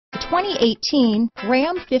2018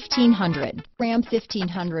 Ram 1500. Ram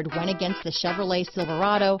 1500 went against the Chevrolet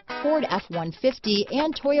Silverado, Ford F-150,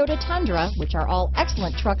 and Toyota Tundra, which are all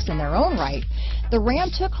excellent trucks in their own right. The Ram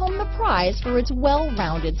took home the prize for its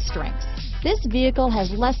well-rounded strengths. This vehicle has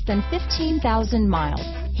less than 15,000 miles.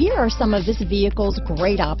 Here are some of this vehicle's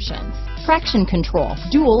great options: traction control,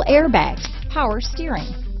 dual airbags, power steering,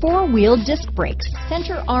 four-wheel disc brakes,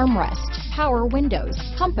 center armrest, power windows,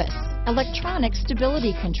 compass, electronic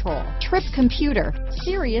stability control, trip computer,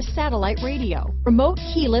 Sirius satellite radio, remote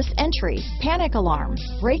keyless entry, panic alarm,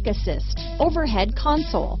 brake assist, overhead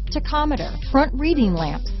console, tachometer, front reading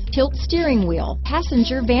lamps, tilt steering wheel,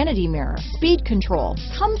 passenger vanity mirror, speed control.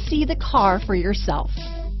 Come see the car for yourself.